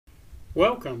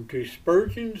Welcome to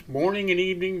Spurgeon's Morning and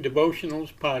Evening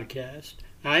Devotionals podcast.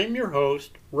 I am your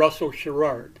host, Russell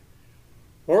Sherrard.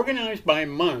 Organized by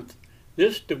month,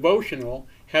 this devotional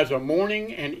has a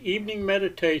morning and evening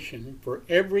meditation for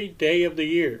every day of the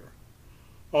year.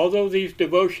 Although these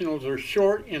devotionals are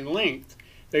short in length,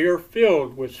 they are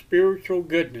filled with spiritual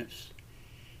goodness.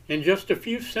 In just a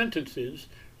few sentences,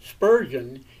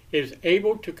 Spurgeon is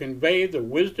able to convey the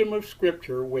wisdom of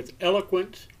Scripture with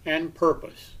eloquence and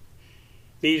purpose.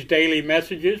 These daily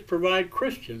messages provide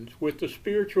Christians with the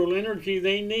spiritual energy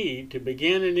they need to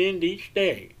begin and end each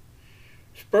day.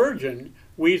 Spurgeon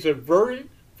weaves a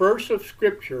verse of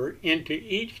Scripture into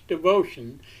each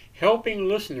devotion, helping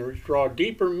listeners draw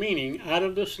deeper meaning out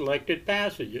of the selected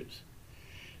passages.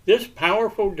 This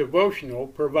powerful devotional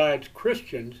provides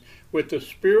Christians with the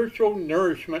spiritual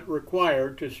nourishment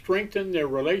required to strengthen their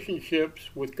relationships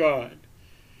with God.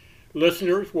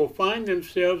 Listeners will find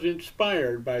themselves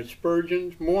inspired by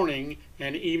Spurgeon's morning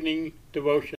and evening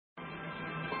devotion.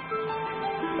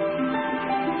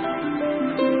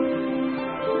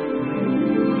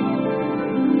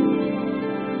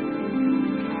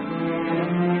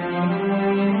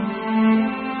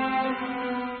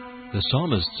 The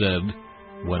psalmist said,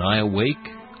 "When I awake,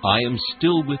 I am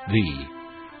still with thee."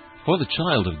 For the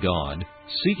child of God,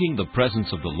 seeking the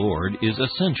presence of the Lord is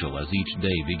essential as each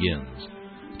day begins.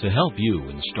 To help you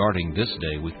in starting this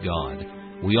day with God,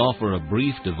 we offer a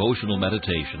brief devotional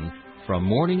meditation from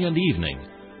morning and evening,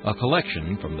 a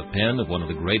collection from the pen of one of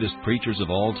the greatest preachers of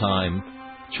all time,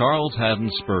 Charles Haddon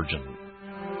Spurgeon.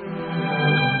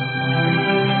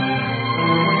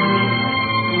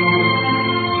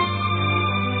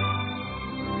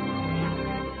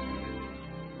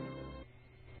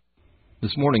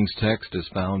 This morning's text is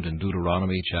found in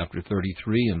Deuteronomy chapter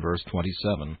 33 and verse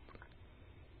 27.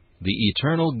 The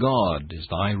eternal God is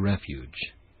thy refuge.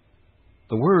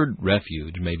 The word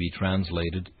refuge may be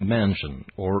translated mansion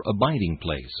or abiding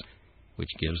place, which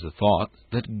gives the thought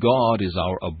that God is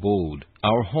our abode,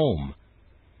 our home.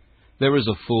 There is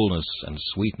a fullness and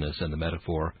sweetness in the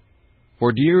metaphor,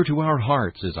 for dear to our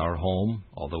hearts is our home,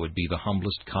 although it be the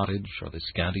humblest cottage or the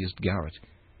scantiest garret.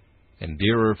 And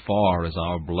dearer far is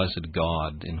our blessed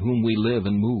God, in whom we live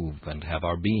and move and have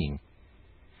our being.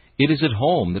 It is at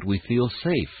home that we feel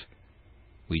safe.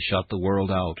 We shut the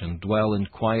world out and dwell in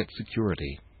quiet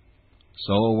security.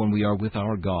 So when we are with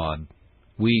our God,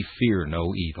 we fear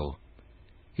no evil.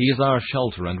 He is our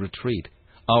shelter and retreat,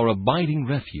 our abiding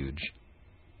refuge.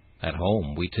 At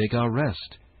home we take our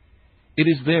rest. It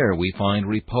is there we find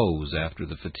repose after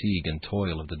the fatigue and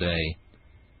toil of the day.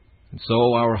 And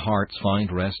so our hearts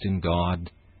find rest in God.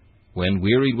 When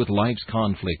wearied with life's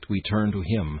conflict, we turn to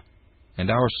Him, and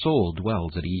our soul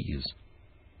dwells at ease.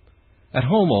 At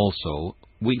home also,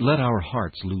 we let our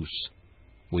hearts loose.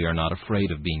 We are not afraid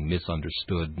of being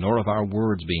misunderstood, nor of our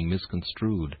words being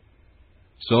misconstrued.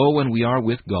 So when we are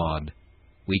with God,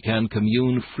 we can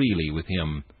commune freely with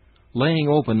Him, laying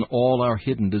open all our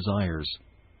hidden desires.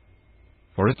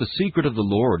 For if the secret of the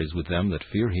Lord is with them that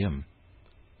fear Him,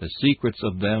 the secrets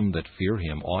of them that fear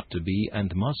Him ought to be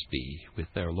and must be with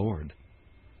their Lord.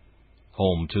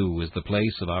 Home, too, is the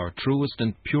place of our truest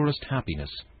and purest happiness,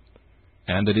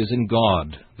 and it is in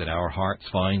God that our hearts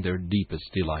find their deepest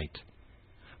delight.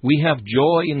 We have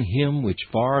joy in Him which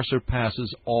far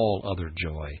surpasses all other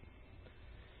joy.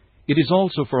 It is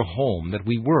also for home that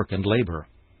we work and labor.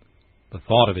 The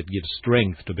thought of it gives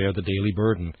strength to bear the daily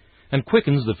burden, and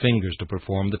quickens the fingers to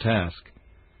perform the task.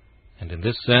 And in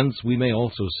this sense we may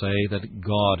also say that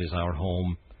God is our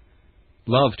home.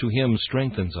 Love to Him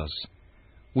strengthens us.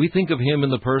 We think of Him in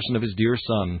the person of His dear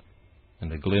Son,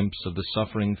 and a glimpse of the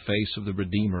suffering face of the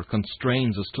Redeemer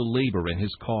constrains us to labor in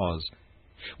His cause.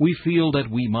 We feel that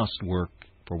we must work,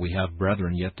 for we have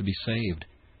brethren yet to be saved,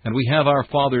 and we have our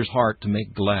Father's heart to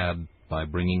make glad by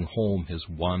bringing home His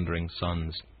wandering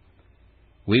sons.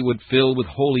 We would fill with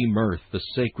holy mirth the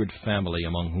sacred family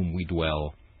among whom we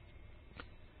dwell.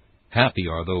 Happy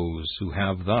are those who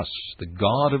have thus the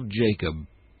God of Jacob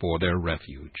for their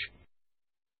refuge.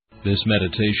 This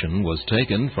meditation was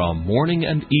taken from Morning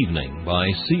and Evening by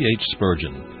C.H.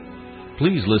 Spurgeon.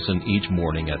 Please listen each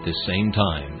morning at this same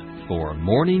time for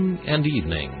Morning and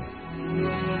Evening.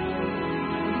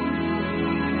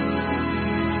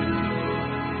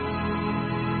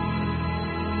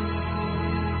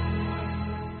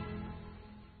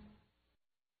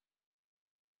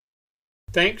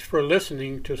 Thanks for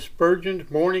listening to Spurgeon's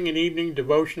Morning and Evening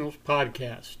Devotionals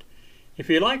podcast. If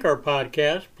you like our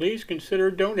podcast, please consider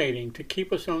donating to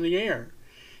keep us on the air,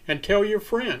 and tell your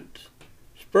friends.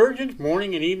 Spurgeon's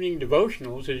Morning and Evening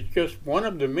Devotionals is just one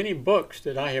of the many books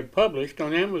that I have published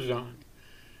on Amazon.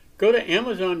 Go to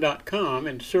Amazon.com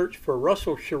and search for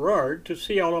Russell Sherrard to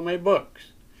see all of my books.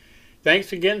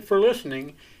 Thanks again for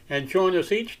listening, and join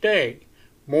us each day,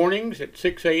 mornings at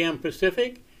 6 a.m.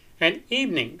 Pacific and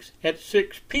evenings at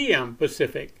 6 p.m.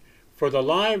 Pacific for the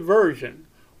live version,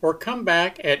 or come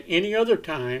back at any other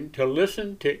time to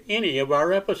listen to any of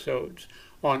our episodes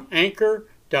on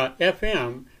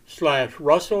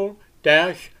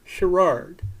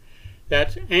anchor.fm/Russell-Sherrard.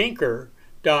 That's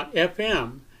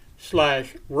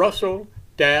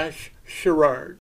anchor.fm/Russell-Sherrard.